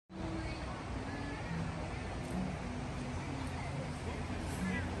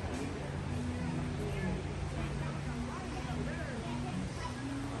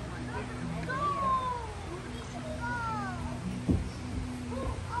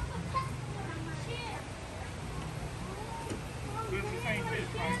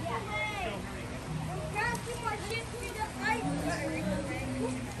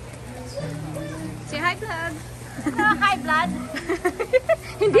blood?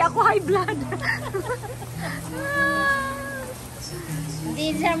 Hindi ako high blood.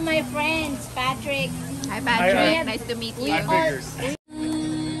 These are my friends, Patrick. Hi Patrick, nice to meet you. I figured.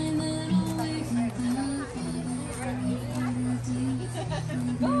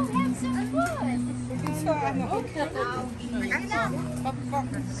 Go have some food. Kain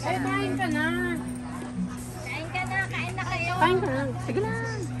ka na. Kain ka na, kain na kayo. Kain ka na. Sige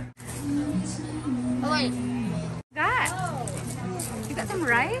lang. Oy. Got. You got some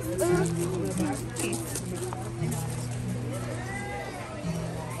rice? Okay.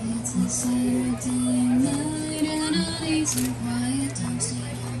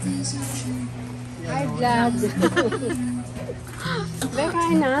 Hi, vlog.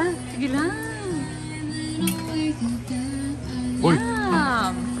 Kain na. Sige lang. Uy.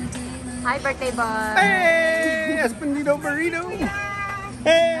 Yum. Hi, birthday boy. Hey! Espandito burrito!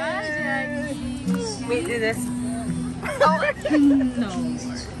 Hey! Wait, do this. Oh, no.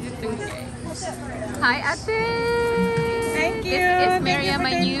 It's okay. Hi, Ate. Thank you. This is Maria,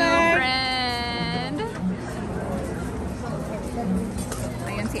 my new friend.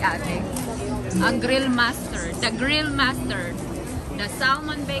 Ayan si Ate. Ang grill master. The grill master. The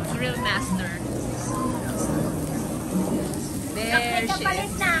salmon baked grill master. There she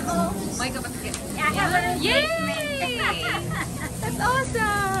is. Na ako. May kapatid. Yay! Yay! That's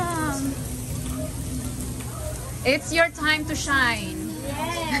awesome! It's your time to shine.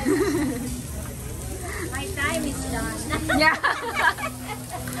 Yes. My time is done. Yeah.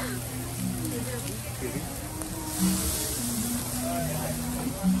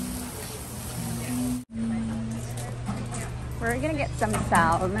 We're gonna get some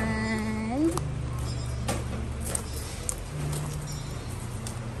salmon.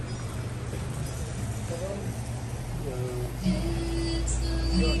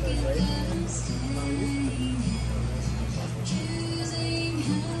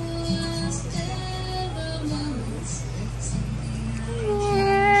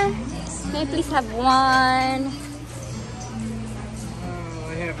 May I please have one?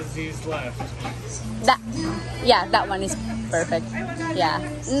 I have these left. That one is perfect. Yeah,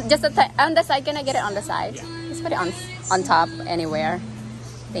 just on the side. Can I get it on the side? Just put it on top anywhere.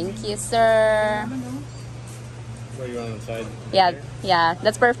 Thank you, sir. Where you on the side? Yeah,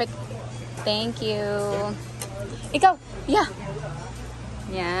 that's perfect. Thank you. Ikaw, yeah.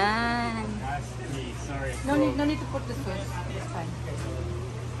 Yan. Sorry. No need to put the sauce. It's fine.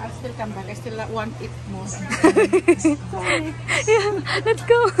 I'll still come back. I still want it more. Sorry. Yeah, let's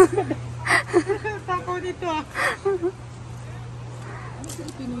go. Tako dito ah. Ano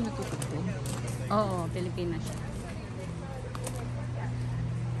Pilipino yung natutok ko? Oo, Pilipina siya.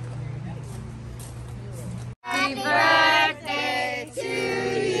 Happy birthday to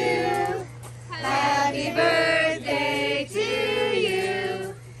you. Happy birthday to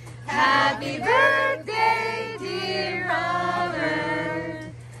you. Happy birthday, dear Robert.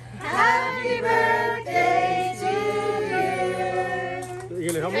 Happy birthday to you.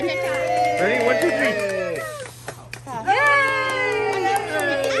 You gonna help me? Ready? 1, 2, 3.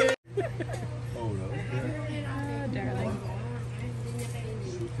 Yay! Oh no. Darling.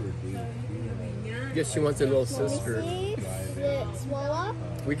 Guess she wants a little sister. Swallow?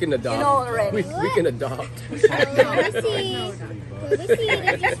 We can adopt. You know already. We can adopt. Let me see.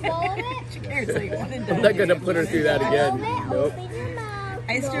 Did you swallow it? I'm not gonna put her through that again. Nope. Open your mouth.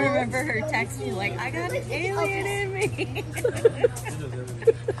 I still remember her text me like, I got an alien in me.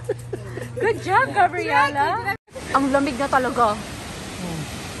 Good job, Gabriela. Ang lamig na talaga.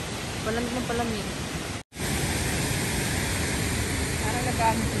 Palamig ng palamig. Parang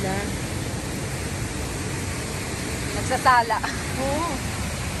nag-ano sila. Nagsasala. Oo.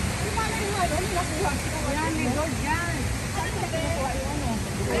 Di ba na yung ano? Nakuha. Yan, may gold yan.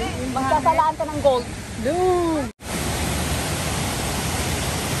 Magsasalaan ka ng gold. Doon.